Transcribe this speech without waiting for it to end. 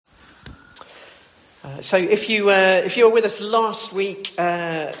So if you were with us last week,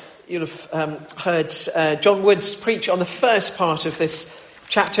 you'll have heard John Woods preach on the first part of this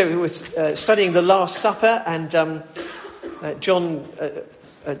chapter. We were studying the Last Supper, and John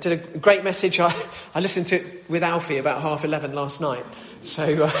did a great message. I listened to it with Alfie about 11:30 last night,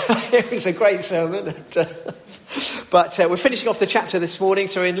 so it was a great sermon. But we're finishing off the chapter this morning,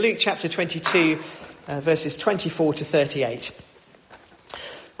 so we're in Luke chapter 22, verses 24 to 38.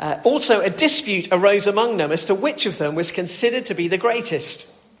 Also, a dispute arose among them as to which of them was considered to be the greatest.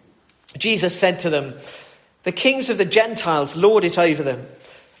 Jesus said to them, "The kings of the Gentiles lord it over them,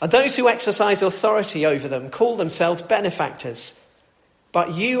 and those who exercise authority over them call themselves benefactors.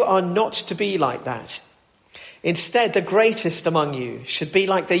 But you are not to be like that. Instead, the greatest among you should be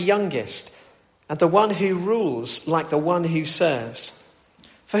like the youngest, and the one who rules like the one who serves.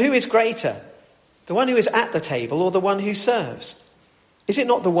 For who is greater, the one who is at the table or the one who serves? Is it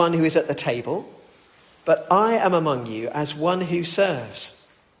not the one who is at the table? But I am among you as one who serves.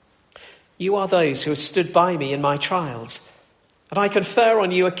 You are those who have stood by me in my trials, and I confer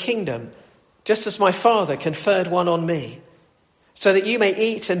on you a kingdom, just as my Father conferred one on me, so that you may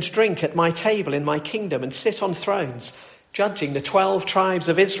eat and drink at my table in my kingdom and sit on thrones, judging the 12 tribes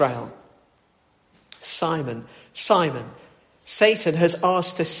of Israel. Simon, Simon, Satan has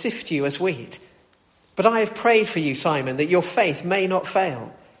asked to sift you as wheat. But I have prayed for you, Simon, that your faith may not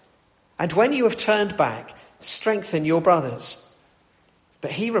fail. And when you have turned back, strengthen your brothers."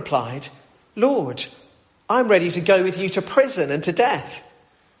 But he replied, "Lord, I'm ready to go with you to prison and to death."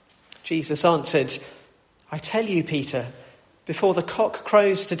 Jesus answered, "I tell you, Peter, before the cock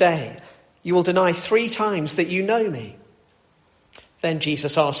crows today, you will deny 3 times that you know me." Then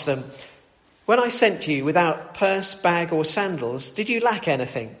Jesus asked them, "When I sent you without purse, bag, or sandals, did you lack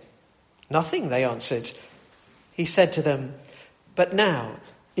anything?" "Nothing," they answered. He said to them, "But now,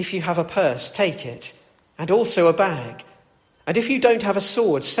 if you have a purse, take it, and also a bag. And if you don't have a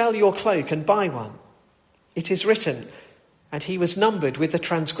sword, sell your cloak and buy one. It is written, 'And he was numbered with the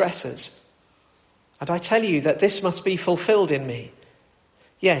transgressors.' And I tell you that this must be fulfilled in me.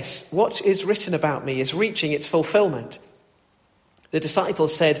 Yes, what is written about me is reaching its fulfillment." The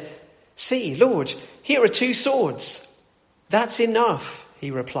disciples said, "See, Lord, here are 2 swords." "That's enough," he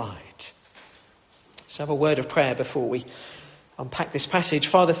replied. Let's have a word of prayer before we unpack this passage.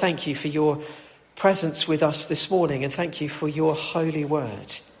 Father, thank you for your presence with us this morning, and thank you for your holy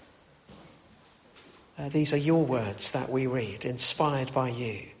word. These are your words that we read, inspired by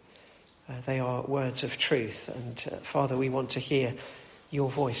you. They are words of truth, and Father, we want to hear your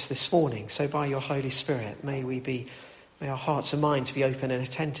voice this morning. So by your Holy Spirit, may our hearts and minds be open and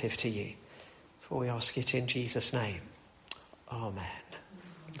attentive to you. For we ask it in Jesus' name. Amen.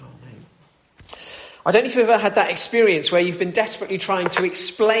 Amen. I don't know if you've ever had that experience where you've been desperately trying to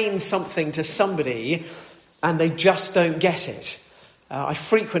explain something to somebody and they just don't get it. I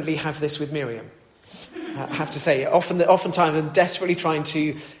frequently have this with Miriam. I have to say, oftentimes I'm desperately trying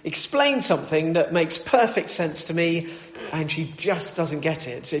to explain something that makes perfect sense to me and she just doesn't get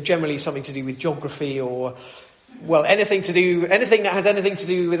it. So generally something to do with geography or, well, anything that has anything to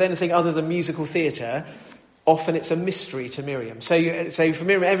do with anything other than musical theatre. Often it's a mystery to Miriam. So for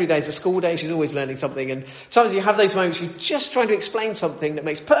Miriam, every day is a school day. She's always learning something. And sometimes you have those moments you're just trying to explain something that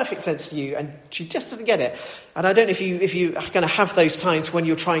makes perfect sense to you and she just doesn't get it. And I don't know if you are going to have those times when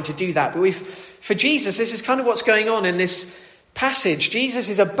you're trying to do that. But for Jesus, this is kind of what's going on in this passage. Jesus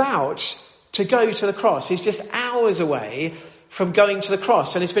is about to go to the cross. He's just hours away from going to the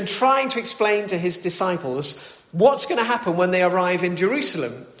cross. And he's been trying to explain to his disciples what's going to happen when they arrive in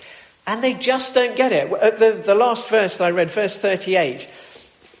Jerusalem. And they just don't get it. The last verse that I read, verse 38,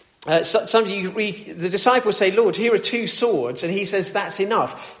 the disciples say, "Lord, here are 2 swords." And he says, "That's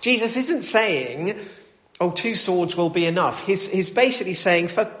enough." Jesus isn't saying, 2 swords will be enough. He's basically saying,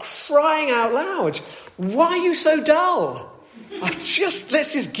 for crying out loud, why are you so dull? Let's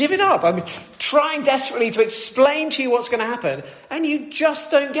just give it up. I'm trying desperately to explain to you what's going to happen. And you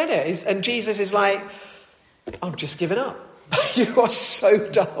just don't get it. And Jesus is like, "I'm just giving up. You are so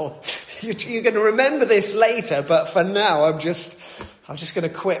dull. You're going to remember this later, but for now, I'm just going to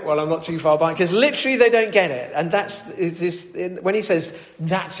quit while I'm not too far behind." Because literally they don't get it. And when he says,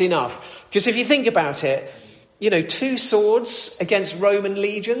 "That's enough." Because if you think about it, 2 swords against Roman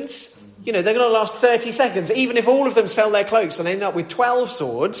legions, they're going to last 30 seconds. Even if all of them sell their cloaks and end up with 12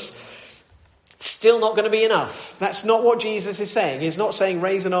 swords, still not going to be enough. That's not what Jesus is saying. He's not saying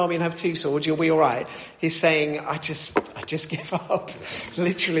raise an army and have 2 swords, you'll be all right. He's saying, I just give up.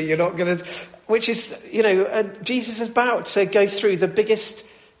 Literally, you're not going to... Which is, Jesus is about to go through the biggest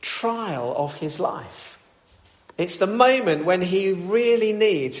trial of his life. It's the moment when he really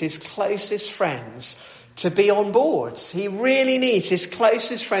needs his closest friends to be on board. He really needs his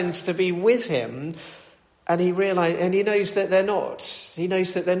closest friends to be with him. And he knows that they're not. He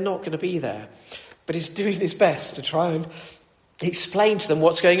knows that they're not going to be there. But he's doing his best to try and explain to them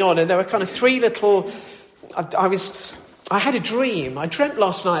what's going on. And there are kind of three little... I had a dream. I dreamt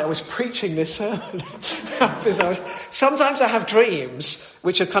last night I was preaching this sermon. Sometimes I have dreams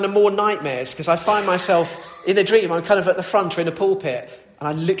which are kind of more nightmares, because I find myself in a dream, I'm kind of at the front or in a pulpit, and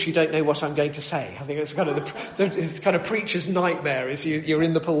I literally don't know what I'm going to say. I think it's kind of the kind of preacher's nightmare is you're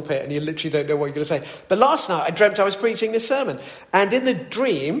in the pulpit and you literally don't know what you're going to say. But last night I dreamt I was preaching this sermon. And in the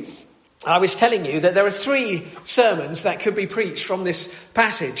dream, I was telling you that there are 3 sermons that could be preached from this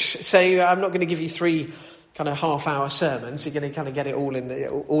passage. So I'm not going to give you 3 kind of half-hour sermons. You're going to kind of get it all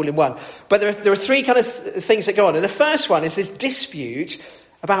in one. But there are 3 kind of things that go on. And the first one is this dispute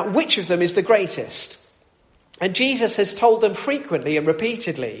about which of them is the greatest. And Jesus has told them frequently and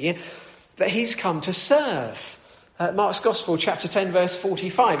repeatedly that he's come to serve. Mark's Gospel, chapter 10, verse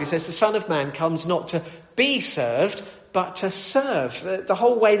 45, he says, the Son of Man comes not to be served, but to serve. The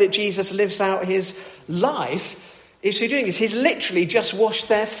whole way that Jesus lives out his life is through doing this. He's literally just washed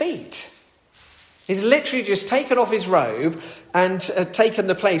their feet. He's literally just taken off his robe and taken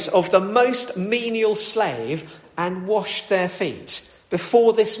the place of the most menial slave and washed their feet.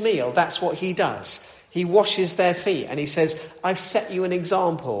 Before this meal, that's what he does. He washes their feet and he says, I've set you an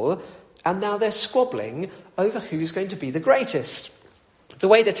example. And now they're squabbling over who's going to be the greatest. The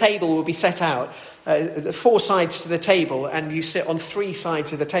way the table will be set out, 4 sides to the table, and you sit on 3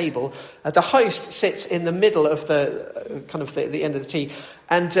 sides of the table. The host sits in the middle of the kind of the end of the T.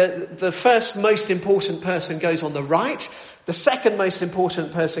 And the first most important person goes on the right. The second most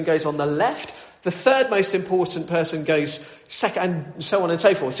important person goes on the left. The third most important person goes second, and so on and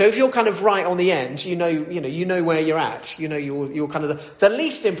so forth. So if you're kind of right on the end, you know where you're at. You know you're kind of the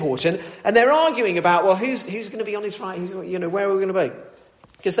least important, and they're arguing about, well, who's going to be on his right? Where are we going to be?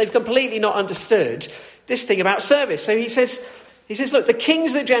 Because they've completely not understood this thing about service. So he says, look, the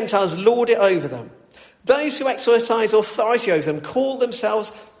kings of the Gentiles lord it over them. Those who exercise authority over them call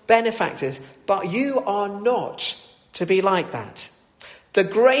themselves benefactors, but you are not to be like that. The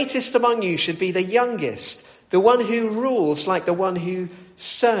greatest among you should be the youngest, the one who rules like the one who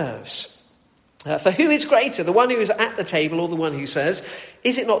serves. For who is greater, the one who is at the table or the one who serves?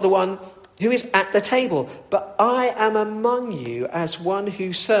 Is it not the one who is at the table? But I am among you as one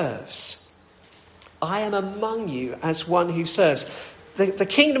who serves. I am among you as one who serves. The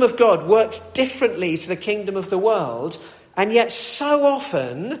kingdom of God works differently to the kingdom of the world, and yet so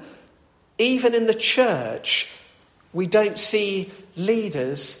often, even in the church, we don't see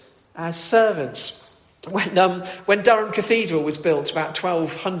leaders as servants. When Durham Cathedral was built about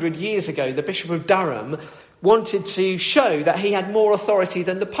 1,200 years ago, the Bishop of Durham wanted to show that he had more authority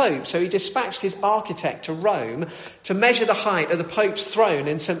than the Pope. So he dispatched his architect to Rome to measure the height of the Pope's throne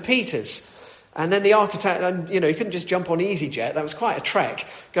in St. Peter's. And then the architect, he couldn't just jump on EasyJet. That was quite a trek,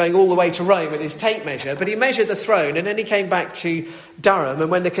 going all the way to Rome with his tape measure. But he measured the throne, and then he came back to Durham. And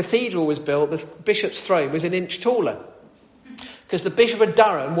when the cathedral was built, the bishop's throne was an inch taller. Because the Bishop of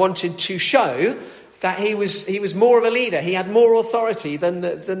Durham wanted to show that he was more of a leader. He had more authority than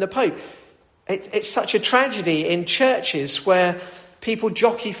the Pope. It's such a tragedy in churches where people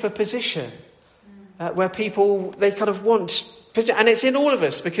jockey for position, where people, they kind of want position. And it's in all of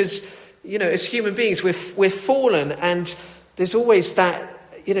us because, as human beings, we're fallen, and there's always that,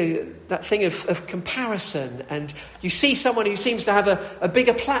 that thing of comparison. And you see someone who seems to have a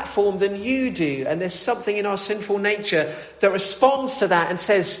bigger platform than you do, and there's something in our sinful nature that responds to that and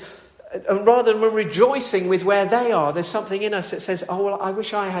says, rather than rejoicing with where they are, there's something in us that says, oh, well, I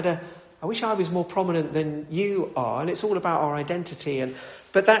wish I was more prominent than you are. And it's all about our identity.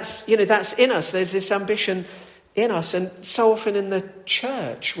 But that's in us. There's this ambition in us. And so often in the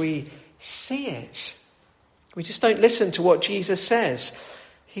church, we see it. We just don't listen to what Jesus says.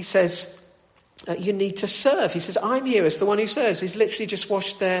 He says, you need to serve. He says, I'm here as the one who serves. He's literally just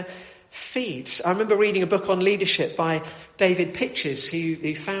washed their feet. I remember reading a book on leadership by David Pitches,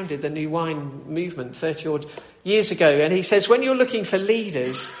 who founded the New Wine movement 30-odd years ago. And he says, when you're looking for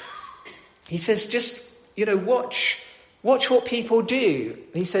leaders, he says, just, watch what people do.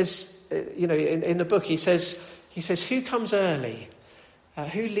 He says, in the book, he says, who comes early?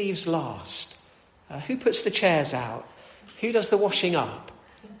 Who leaves last? Who puts the chairs out? Who does the washing up?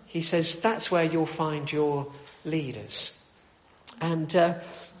 He says, that's where you'll find your leaders. And,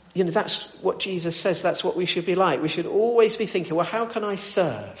 that's what Jesus says. That's what we should be like. We should always be thinking, well, how can I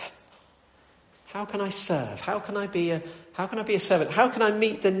serve? How can I serve? How can I be a servant? How can I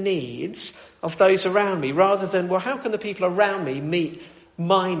meet the needs of those around me rather than, well, how can the people around me meet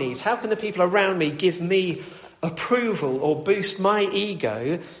my needs? How can the people around me give me approval or boost my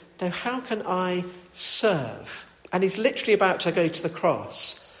ego? No, how can I serve? And he's literally about to go to the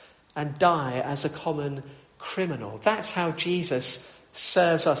cross and die as a common criminal. That's how Jesus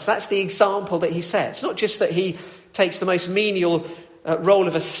serves us. That's the example that he sets. Not just that he takes the most menial role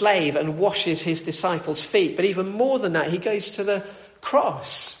of a slave and washes his disciples' feet, but even more than that, he goes to the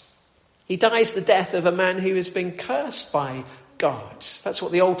cross. He dies the death of a man who has been cursed by God. That's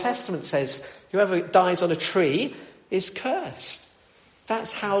what the Old Testament says. Whoever dies on a tree is cursed.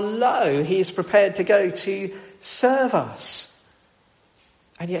 That's how low he is prepared to go to serve us.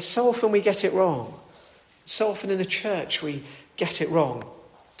 And yet so often we get it wrong. So often in the church we get it wrong.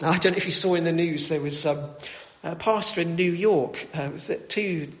 I don't know if you saw in the news, there was a pastor in New York, was it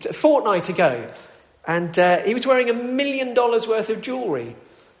a fortnight ago, and he was wearing $1 million worth of jewellery.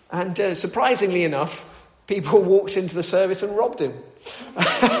 And surprisingly enough, people walked into the service and robbed him. And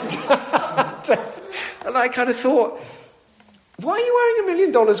I kind of thought, why are you wearing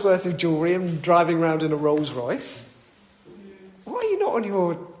 $1 million worth of jewellery and driving around in a Rolls Royce? Why are you not on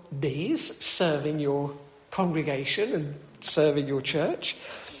your knees serving your congregation and serving your church?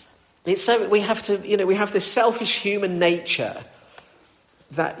 It's so we have this selfish human nature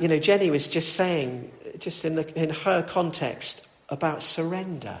that, Jenny was just saying, just in her context, about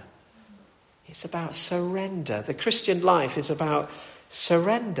surrender. It's about surrender. The Christian life is about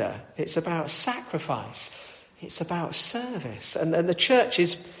surrender. It's about sacrifice. It's about service. And the church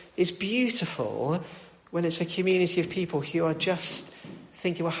is beautiful when it's a community of people who are just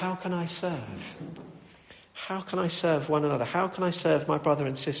thinking, well, how can I serve? How can I serve one another? How can I serve my brother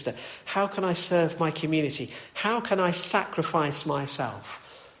and sister? How can I serve my community? How can I sacrifice myself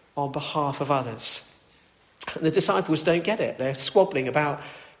on behalf of others? And the disciples don't get it. They're squabbling about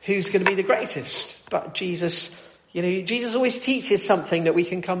who's going to be the greatest. But Jesus always teaches something that we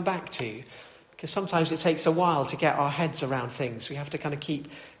can come back to. Because sometimes it takes a while to get our heads around things. We have to kind of keep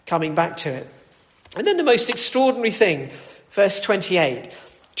coming back to it. And then the most extraordinary thing, verse 28.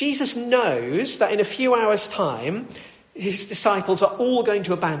 Jesus knows that in a few hours' time, his disciples are all going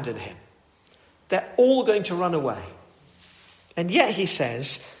to abandon him. They're all going to run away. And yet he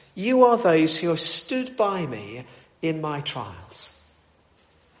says, you are those who have stood by me in my trials.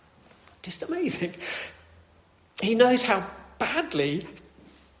 Just amazing. He knows how badly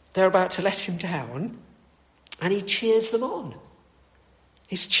they're about to let him down, and he cheers them on.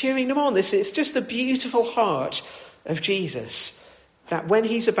 He's cheering them on. It's just the beautiful heart of Jesus, that when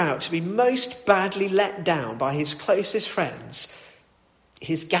he's about to be most badly let down by his closest friends,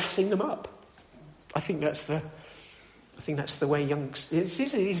 he's gassing them up. I think that's the way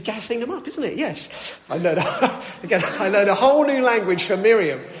he's gassing them up, isn't it? Yes. I learned a whole new language from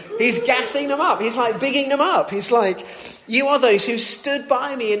Miriam. He's gassing them up. He's like bigging them up. He's like, you are those who stood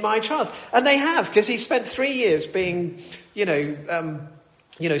by me in my trials. And they have, because he spent 3 years being,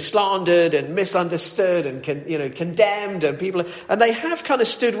 slandered and misunderstood and condemned, and people, and they have kind of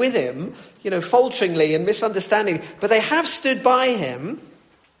stood with him, falteringly and misunderstanding, but they have stood by him.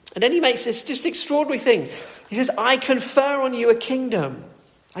 And then he makes this just extraordinary thing. He says, I confer on you a kingdom.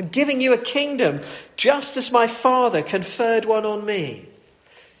 I'm giving you a kingdom, just as my Father conferred one on me,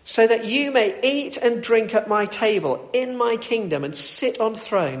 so that you may eat and drink at my table in my kingdom and sit on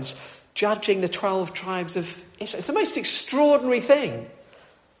thrones, judging the 12 tribes of Israel. It's the most extraordinary thing.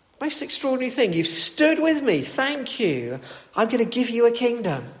 Most extraordinary thing. You've stood with me. Thank you. I'm going to give you a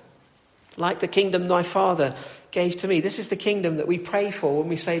kingdom, like the kingdom my Father gave to me. This is the kingdom that we pray for when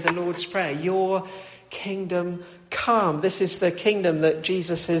we say the Lord's Prayer. Your kingdom come. This is the kingdom that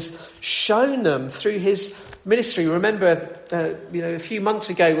Jesus has shown them through his ministry. Remember, a few months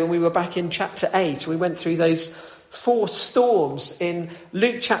ago when we were back in chapter 8, we went through those 4 storms in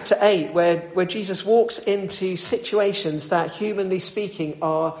Luke chapter 8, where Jesus walks into situations that, humanly speaking,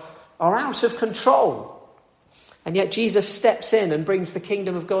 are out of control. And yet Jesus steps in and brings the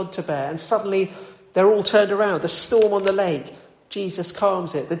kingdom of God to bear. And suddenly they're all turned around. The storm on the lake, Jesus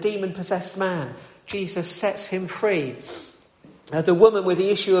calms it. The demon-possessed man, Jesus sets him free. The woman with the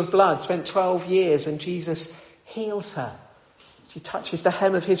issue of blood spent 12 years and Jesus heals her. She touches the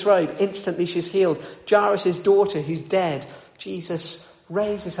hem of his robe. Instantly she's healed. Jairus' daughter, who's dead, Jesus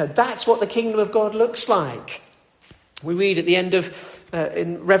raises her. That's what the kingdom of God looks like. We read at the end of,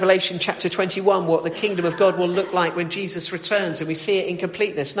 in Revelation chapter 21, what the kingdom of God will look like when Jesus returns, and we see it in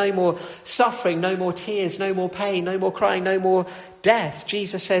completeness. No more suffering, no more tears, no more pain, no more crying, no more death.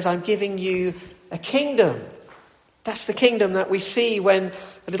 Jesus says, I'm giving you a kingdom. That's the kingdom that we see when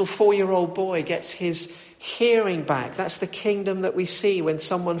a little 4-year-old boy gets his hearing back. That's the kingdom that we see when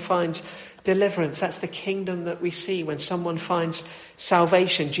someone finds deliverance. That's the kingdom that we see when someone finds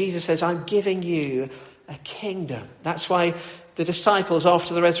salvation. Jesus says, I'm giving you a kingdom. That's why the disciples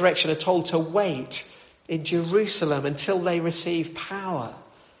after the resurrection are told to wait in Jerusalem until they receive power.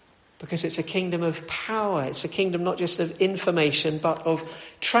 Because it's a kingdom of power. It's a kingdom not just of information, but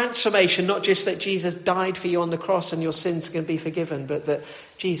of transformation. Not just that Jesus died for you on the cross and your sins can be forgiven, but that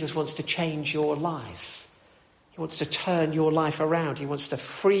Jesus wants to change your life. He wants to turn your life around. He wants to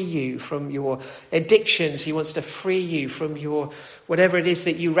free you from your addictions. He wants to free you from your whatever it is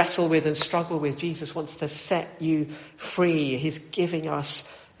that you wrestle with and struggle with. Jesus wants to set you free. He's giving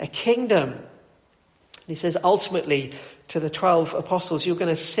us a kingdom. He says ultimately to the 12 apostles, you're going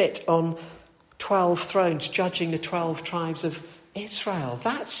to sit on 12 thrones judging the 12 tribes of Israel.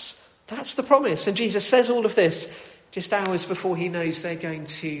 That's the promise. And Jesus says all of this just hours before he knows they're going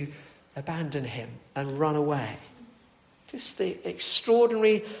to abandon him and run away. Just the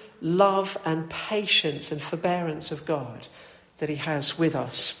extraordinary love and patience and forbearance of God that he has with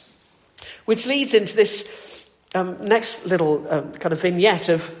us. Which leads into this next little kind of vignette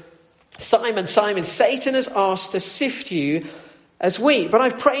of Simon, Simon, Satan has asked to sift you as wheat, but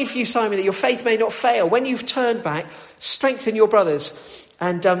I've prayed for you, Simon, that your faith may not fail. When you've turned back, strengthen your brothers.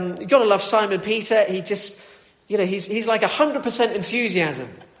 And you've got to love Simon Peter. He just, he's like 100% enthusiasm.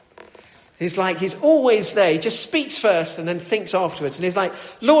 He's always there. He just speaks first and then thinks afterwards. And he's like,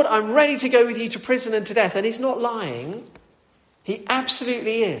 Lord, I'm ready to go with you to prison and to death. And he's not lying. He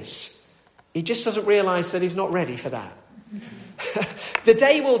absolutely is. He just doesn't realise that he's not ready for that. The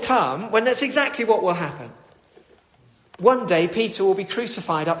day will come when that's exactly what will happen. One day Peter will be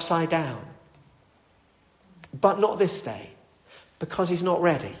crucified upside down. But not this day, because he's not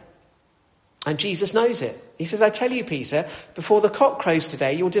ready. And Jesus knows it. He says, I tell you, Peter, before the cock crows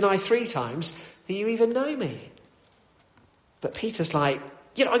today, you'll deny 3 times that you even know me. But Peter's like,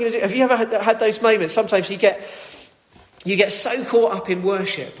 I'm going to do. Have you ever had those moments? Sometimes you get so caught up in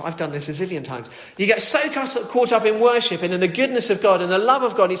worship. I've done this a zillion times. You get so caught up in worship and in the goodness of God and the love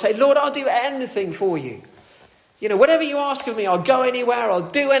of God. And you say, Lord, I'll do anything for you. Whatever you ask of me, I'll go anywhere. I'll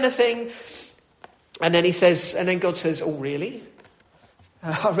do anything. And then God says, oh, really?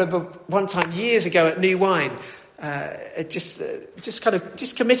 I remember one time years ago at New Wine,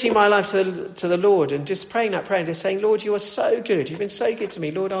 just committing my life to the Lord and just praying that prayer and just saying, Lord, you are so good. You've been so good to me.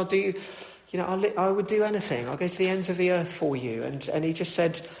 Lord, I'll do... I would do anything. I'll go to the ends of the earth for you. And he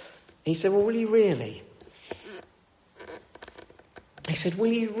said, well, will you really? He said,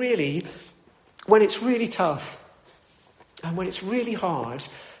 will you really, when it's really tough and when it's really hard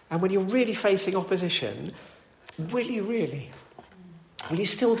and when you're really facing opposition, will you really? Will you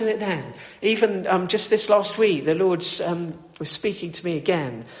still do it then? Even just this last week, the Lord was speaking to me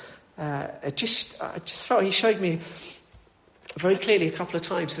again. I just felt he showed me very clearly a couple of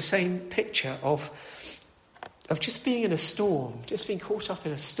times the same picture of just being in a storm, just being caught up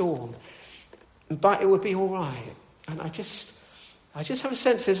in a storm, but it would be all right. And I just have a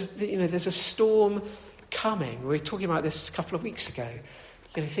sense there's a storm coming. We were talking about this a couple of weeks ago.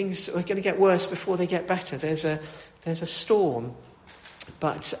 Things are going to get worse before they get better. There's a storm,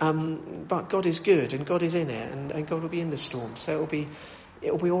 but God is good and God is in it, and God will be in the storm, so it'll be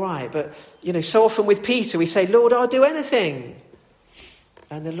all right. But, so often with Peter, we say, Lord, I'll do anything.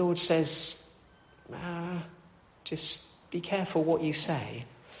 And the Lord says, just be careful what you say,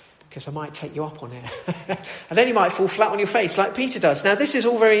 because I might take you up on it. And then you might fall flat on your face like Peter does. Now, this is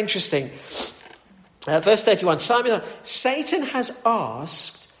all very interesting. Verse 31, Simon, Satan has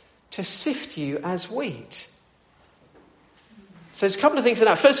asked to sift you as wheat. So there's a couple of things in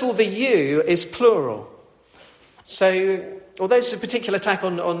that. First of all, the you is plural. So, although it's a particular attack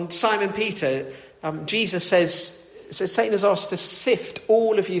on Simon Peter, Jesus says Satan has asked to sift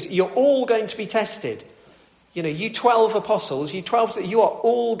all of you. You're all going to be tested. You 12 apostles, you are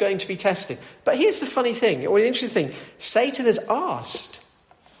all going to be tested. But here's the funny thing, or the interesting thing. Satan has asked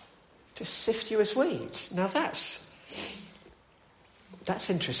to sift you as wheat. Now that's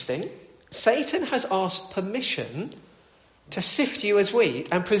interesting. Satan has asked permission to sift you as wheat,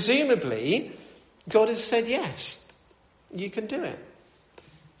 and presumably God has said yes. You can do it.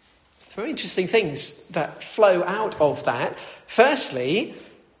 Very interesting things that flow out of that. Firstly,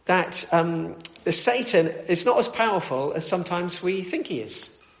 that Satan is not as powerful as sometimes we think he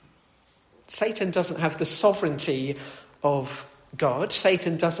is. Satan doesn't have the sovereignty of God.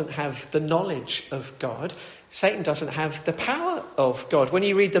 Satan doesn't have the knowledge of God. Satan doesn't have the power of God. When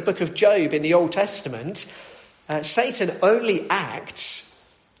you read the book of Job in the Old Testament, Satan only acts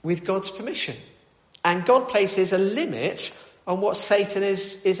with God's permission. And God places a limit on what Satan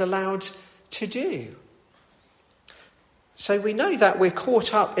is allowed to do. So we know that we're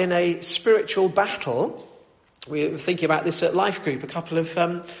caught up in a spiritual battle. We were thinking about this at Life Group a couple of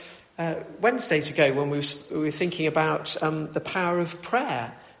Wednesdays ago when we were thinking about the power of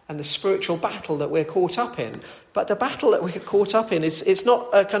prayer and the spiritual battle that we're caught up in. But the battle that we're caught up in it's not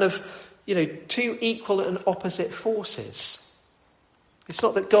a kind of, two equal and opposite forces. It's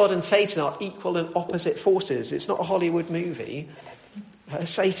not that God and Satan are equal and opposite forces. It's not a Hollywood movie.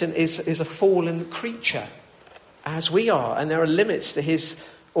 Satan is a fallen creature, as we are, and there are limits to his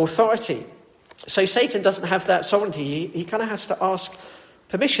authority. So Satan doesn't have that sovereignty. He kind of has to ask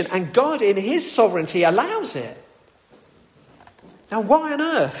permission, and God in his sovereignty allows it. Now, why on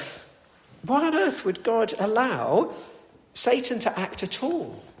earth would God allow Satan to act at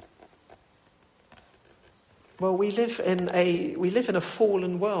all? Well, we live in a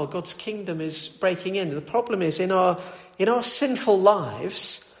fallen world. God's kingdom is breaking in. The problem is in our sinful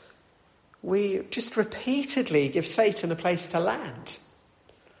lives, we just repeatedly give Satan a place to land.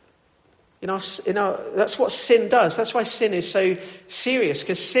 That's what sin does. That's why sin is so serious,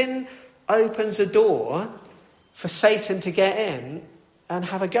 because sin opens a door for Satan to get in and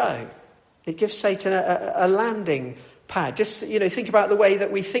have a go. It gives Satan a landing pad. Just, think about the way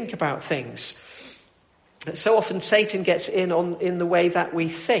that we think about things. So often Satan gets in the way that we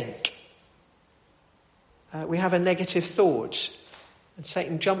think. We have a negative thought, and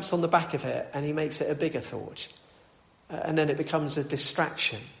Satan jumps on the back of it and he makes it a bigger thought. And then it becomes a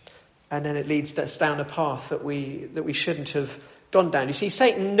distraction. And then it leads us down a path that we shouldn't have gone down. You see,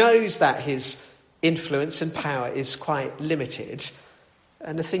 Satan knows that his influence and power is quite limited.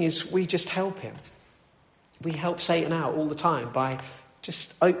 And the thing is, we just help him. We help Satan out all the time by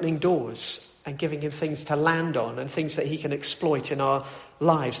just opening doors and giving him things to land on and things that he can exploit in our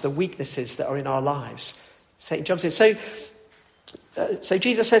lives, the weaknesses that are in our lives. Satan jumps in. So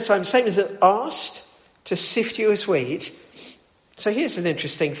Jesus says to him, Satan is asked to sift you as wheat. So here's an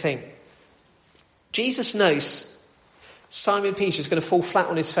interesting thing. Jesus knows Simon Peter is going to fall flat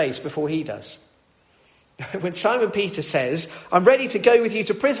on his face before he does. When Simon Peter says, I'm ready to go with you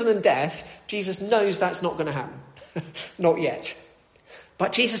to prison and death, Jesus knows that's not going to happen. Not yet.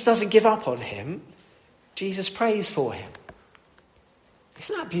 But Jesus doesn't give up on him. Jesus prays for him.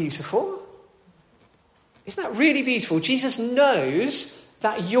 Isn't that beautiful? Isn't that really beautiful? Jesus knows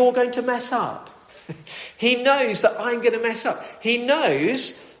that you're going to mess up. He knows that I'm going to mess up. He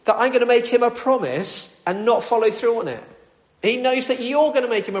knows that I'm going to make him a promise and not follow through on it. He knows that you're going to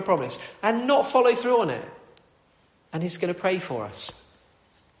make him a promise and not follow through on it. And he's going to pray for us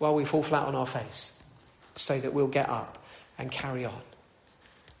while we fall flat on our face so that we'll get up and carry on.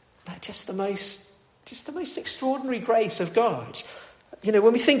 That's just the most extraordinary grace of God.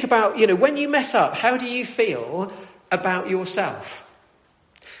 When we think about, when you mess up, how do you feel about yourself?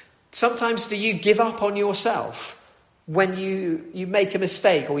 Sometimes do you give up on yourself when you make a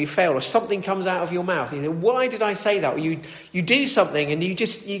mistake or you fail or something comes out of your mouth? You think, why did I say that? Or you do something and you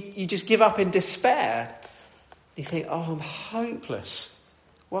just give up in despair. You think, oh, I'm hopeless.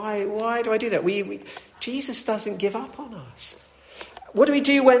 Why do I do that? Jesus doesn't give up on us. What do we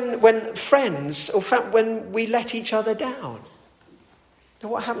do when friends, or when we let each other down?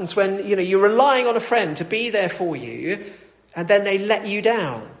 What happens when you're relying on a friend to be there for you, and then they let you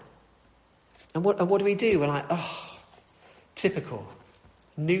down? And what do we do? We're like, oh, typical.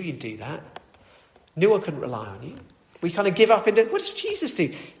 Knew you'd do that. Knew I couldn't rely on you. We kind of give up and do. What does Jesus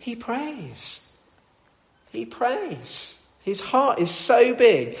do? He prays. He prays. His heart is so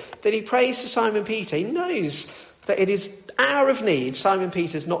big that he prays to Simon Peter. He knows that in his hour of need, Simon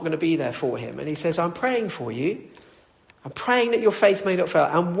Peter's not going to be there for him. And he says, I'm praying for you. I'm praying that your faith may not fail.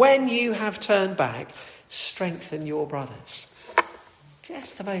 And when you have turned back, strengthen your brothers.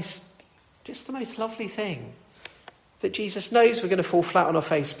 Just the most lovely thing. That Jesus knows we're going to fall flat on our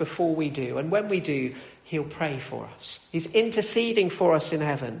face before we do. And when we do, he'll pray for us. He's interceding for us in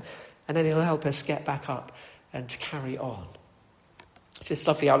heaven. And then he'll help us get back up and carry on. It's just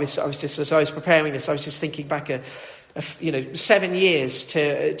lovely. I was just, as I was preparing this, I was just thinking back 7 years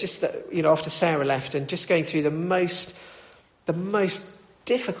to just, after Sarah left, and just going through the most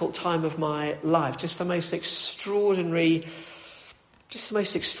difficult time of my life, just the most extraordinary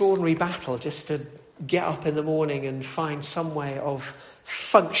battle, just to get up in the morning and find some way of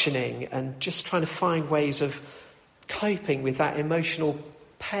functioning and just trying to find ways of coping with that emotional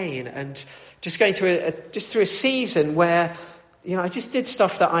pain, and just going through a season where, I just did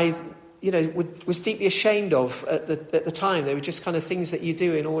stuff that I, was deeply ashamed of at the time. They were just kind of things that you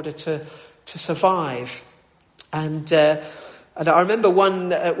do in order to survive. And And I remember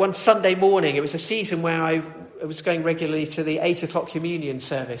one Sunday morning, it was a season where I was going regularly to the 8 o'clock communion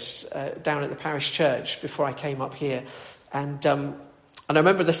service down at the parish church before I came up here. And I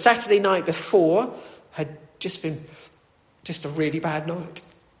remember the Saturday night before had just been just a really bad night.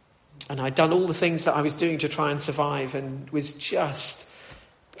 And I'd done all the things that I was doing to try and survive and was just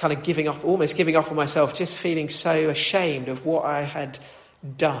kind of almost giving up on myself, just feeling so ashamed of what I had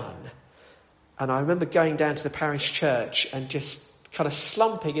done. And I remember going down to the parish church and just kind of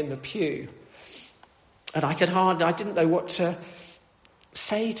slumping in the pew. And I didn't know what to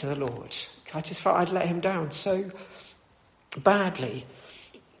say to the Lord. I just felt I'd let him down so badly.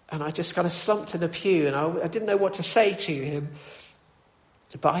 And I just kind of slumped in the pew and I didn't know what to say to him.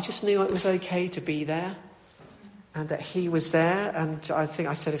 But I just knew it was okay to be there and that he was there. And I think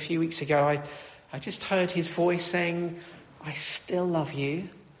I said a few weeks ago, I just heard his voice saying, I still love you.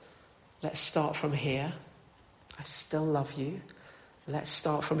 Let's start from here. I still love you. Let's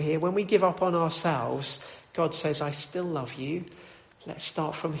start from here. When we give up on ourselves, God says, I still love you. Let's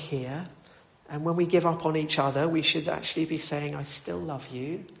start from here. And when we give up on each other, we should actually be saying, I still love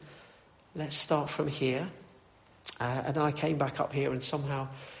you. Let's start from here. And I came back up here and somehow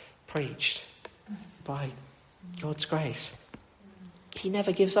preached by God's grace. He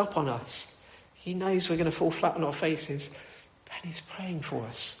never gives up on us. He knows we're going to fall flat on our faces. And he's praying for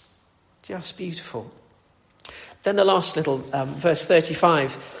us. Just beautiful. Then the last little verse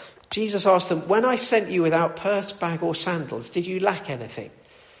 35. Jesus asked them, when I sent you without purse, bag or sandals, did you lack anything?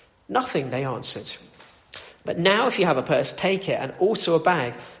 Nothing, they answered. But now if you have a purse, take it, and also a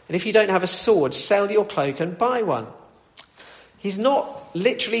bag. And if you don't have a sword, sell your cloak and buy one. He's not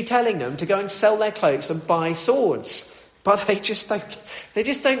literally telling them to go and sell their cloaks and buy swords. But they just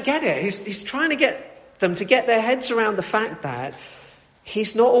don't get it. He's trying to get them to get their heads around the fact that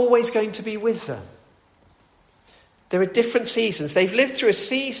he's not always going to be with them. There are different seasons. They've lived through a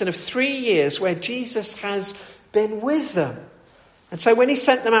season of 3 years where Jesus has been with them. And so when he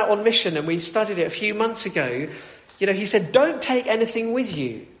sent them out on mission, and we studied it a few months ago, he said, don't take anything with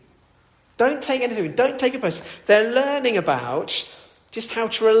you. Don't take anything. Don't take a purse. They're learning about just how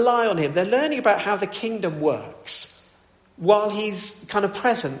to rely on him. They're learning about how the kingdom works while he's kind of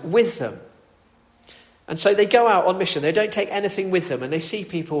present with them. And so they go out on mission. They don't take anything with them. And they see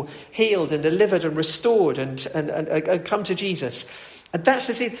people healed and delivered and restored and come to Jesus. And that's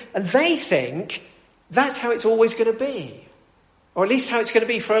the scene. And they think that's how it's always going to be. Or at least how it's going to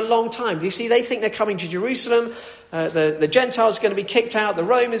be for a long time. Do you see? They think they're coming to Jerusalem. The Gentiles are going to be kicked out. The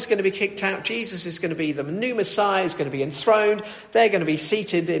Romans are going to be kicked out. Jesus is going to be the new Messiah, is going to be enthroned. They're going to be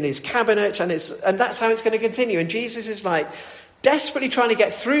seated in his cabinet. And that's how it's going to continue. And Jesus is like desperately trying to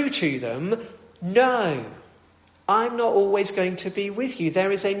get through to them. No, I'm not always going to be with you.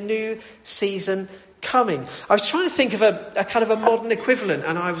 There is a new season coming. I was trying to think of a kind of a modern equivalent,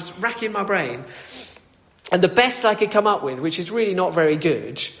 and I was racking my brain. And the best I could come up with, which is really not very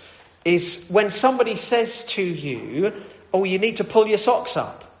good, is when somebody says to you, oh, you need to pull your socks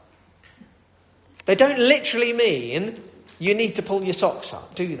up. They don't literally mean you need to pull your socks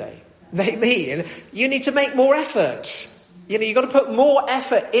up, do they? They mean you need to make more effort. You've got to put more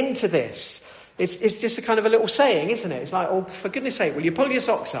effort into this. It's just a kind of a little saying, isn't it? It's like, oh, for goodness sake, will you pull your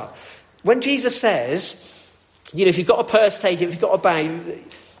socks up? When Jesus says, if you've got a purse, take it. If you've got a bag,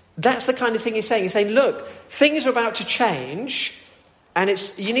 that's the kind of thing he's saying. He's saying, look, things are about to change, and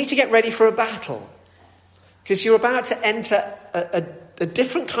you need to get ready for a battle. Because you're about to enter a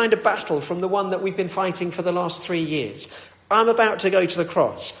different kind of battle from the one that we've been fighting for the last 3 years. I'm about to go to the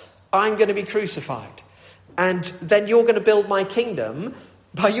cross. I'm going to be crucified. And then you're going to build my kingdom,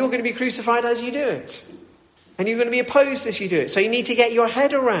 but you're going to be crucified as you do it. And you're going to be opposed as you do it. So you need to get your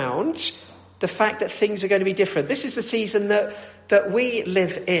head around the fact that things are going to be different. This is the season that we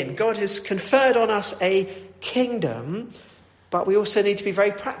live in. God has conferred on us a kingdom, but we also need to be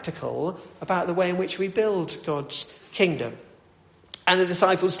very practical about the way in which we build God's kingdom. And the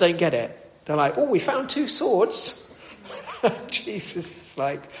disciples don't get it. They're like, oh, we found 2 swords. Jesus is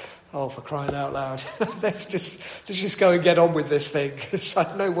like, oh, for crying out loud. Let's just go and get on with this thing, because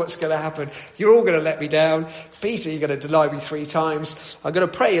I know what's going to happen. You're all going to let me down. Peter, you're going to deny me 3 times. I'm going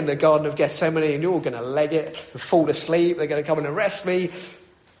to pray in the Garden of Gethsemane, and you're all going to leg it and fall asleep. They're going to come and arrest me.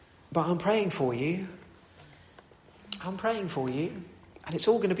 But I'm praying for you. I'm praying for you. And it's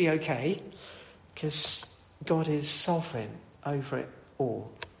all going to be okay, because God is sovereign over it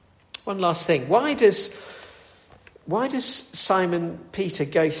all. One last thing. Why does Simon Peter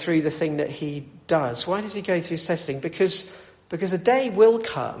go through the thing that he does? Why does he go through his testing? Because a day will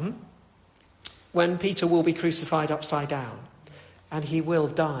come when Peter will be crucified upside down, and he will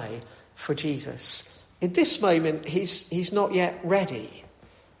die for Jesus. In this moment, he's not yet ready.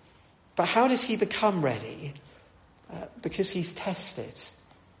 But how does he become ready? Because he's tested.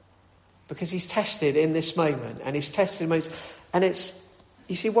 Because he's tested in this moment, and he's tested most. And it's,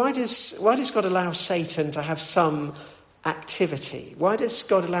 you see, why does God allow Satan to have some activity? Why does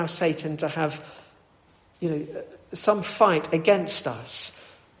God allow Satan to have, some fight against us?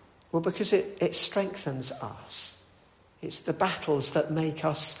 Well, because it strengthens us. It's the battles that make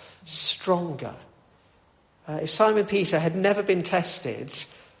us stronger. If Simon Peter had never been tested,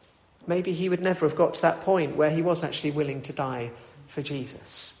 maybe he would never have got to that point where he was actually willing to die for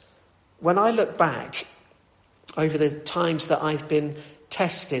Jesus. When I look back over the times that I've been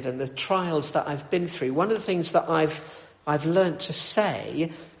tested and the trials that I've been through, one of the things that I've learnt to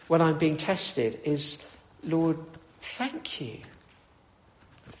say when I'm being tested is, Lord, thank you.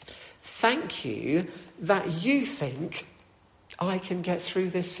 Thank you that you think I can get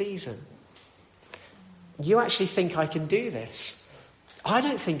through this season. You actually think I can do this. I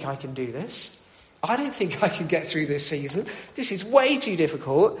don't think I can do this. I don't think I can get through this season. This is way too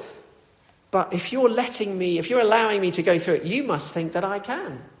difficult. But if you're allowing me to go through it, you must think that I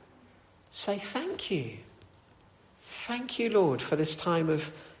can. Say thank you. Thank you, Lord, for this time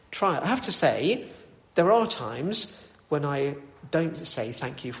of trial. I have to say, there are times when I don't say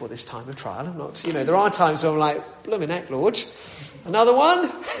thank you for this time of trial. I'm not, there are times where I'm like, blooming heck, Lord, another one?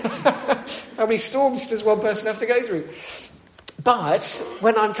 How many storms does one person have to go through? But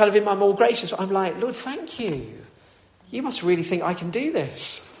when I'm kind of in my more gracious, I'm like, Lord, thank you. You must really think I can do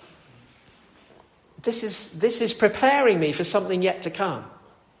this. This is preparing me for something yet to come.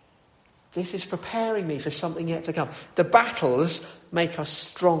 This is preparing me for something yet to come. The battles make us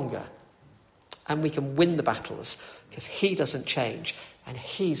stronger. And we can win the battles because he doesn't change and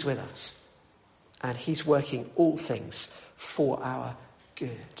he's with us. And he's working all things for our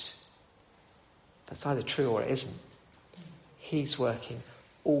good. That's either true or it isn't. He's working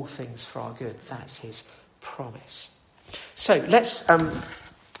all things for our good. That's his promise. So let's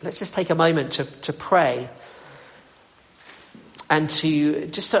just take a moment to pray and to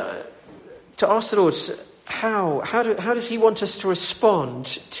ask the Lord, how does he want us to respond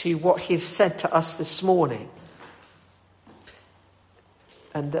to what he's said to us this morning?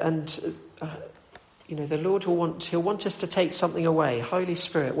 And the Lord he'll want us to take something away. Holy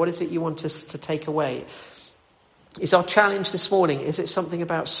Spirit, what is it you want us to take away? Is our challenge this morning, is it something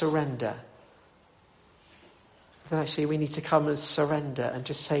about surrender? That actually we need to come and surrender and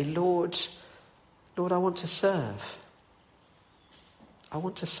just say, Lord, I want to serve. I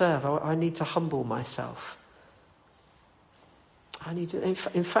want to serve. I need to humble myself. I need to,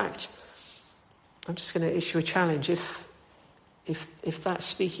 in fact, I'm just going to issue a challenge. If that's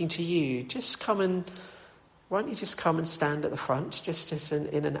speaking to you, why don't you just come and stand at the front, just as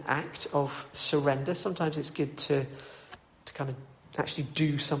in an act of surrender. Sometimes it's good to kind of actually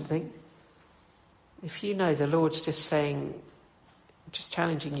do something. If you know the Lord's just saying, just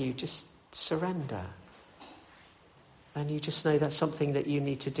challenging you, just surrender. And you just know that's something that you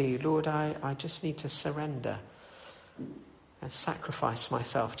need to do. Lord, I just need to surrender and sacrifice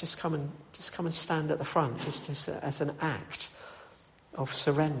myself. Just come and stand at the front, just as an act of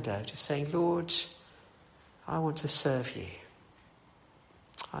surrender. Just saying, Lord, I want to serve you.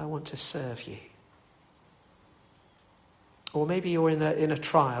 I want to serve you. Or maybe you're in a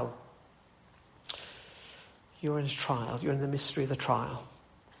trial. You're in a trial. You're in the mystery of the trial.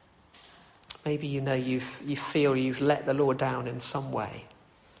 Maybe you feel you've let the Lord down in some way.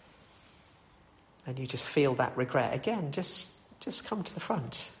 And you just feel that regret. Again, just come to the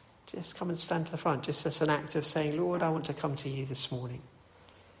front. Just come and stand to the front. Just as an act of saying, Lord, I want to come to you this morning.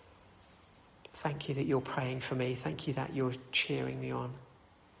 Thank you that you're praying for me. Thank you that you're cheering me on.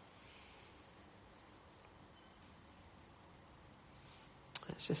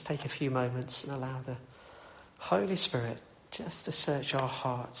 Let's just take a few moments and allow the Holy Spirit just to search our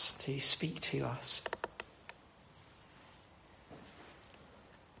hearts, to speak to us.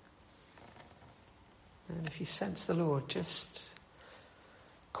 And if you sense the Lord just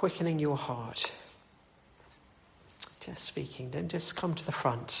quickening your heart, just speaking, then just come to the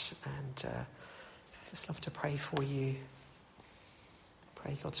front and just love to pray for you.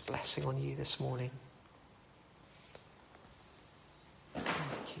 Pray God's blessing on you this morning.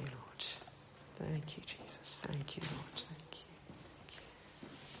 Thank you, Lord. Thank you, Jesus. Thank you, Lord. Thank you.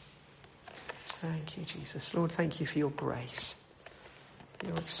 Thank you, Jesus. Lord, thank you for your grace,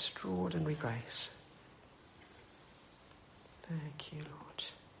 your extraordinary grace. Thank you, Lord.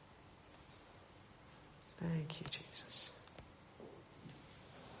 Thank you, Jesus.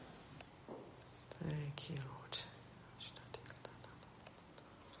 Thank you, Lord.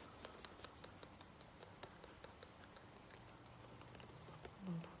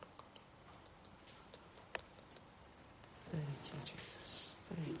 Jesus.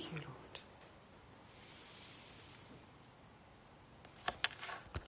 Thank you, Lord.